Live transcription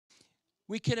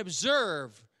we can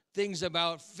observe things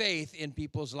about faith in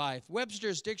people's life.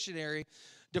 Webster's dictionary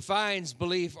defines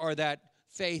belief, or that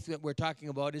faith that we're talking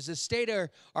about, is a state or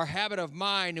habit of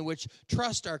mind in which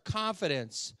trust or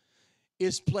confidence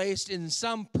is placed in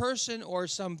some person or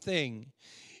something.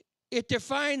 It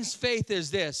defines faith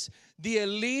as this: the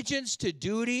allegiance to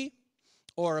duty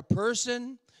or a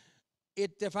person.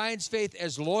 It defines faith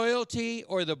as loyalty,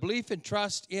 or the belief and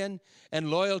trust in and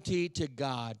loyalty to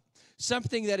God.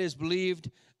 Something that is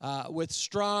believed with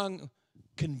strong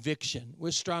conviction.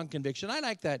 With strong conviction. I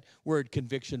like that word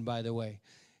conviction, by the way.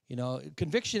 You know,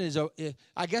 conviction is,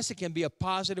 I guess it can be a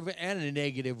positive and a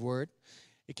negative word.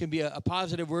 It can be a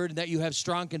positive word in that you have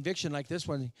strong conviction, like this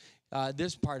one,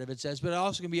 this part of it says, but it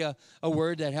also can be a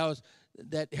word that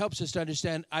helps us to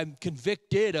understand I'm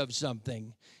convicted of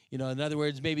something. You know, in other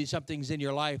words, maybe something's in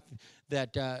your life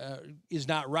that is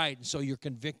not right, and so you're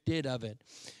convicted of it.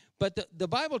 But the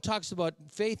Bible talks about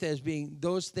faith as being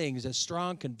those things: a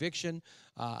strong conviction,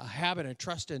 a habit, and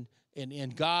trust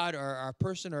in God or a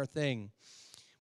person or a thing.